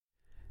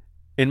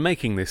In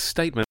making this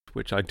statement,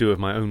 which I do of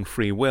my own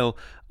free will,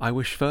 I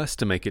wish first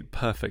to make it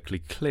perfectly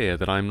clear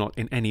that I am not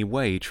in any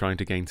way trying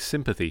to gain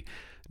sympathy,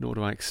 nor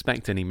do I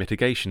expect any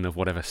mitigation of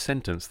whatever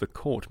sentence the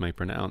court may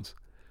pronounce.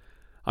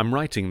 I'm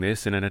writing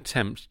this in an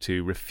attempt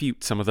to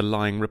refute some of the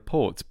lying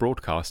reports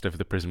broadcast over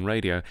the prison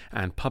radio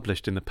and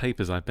published in the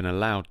papers I've been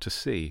allowed to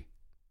see.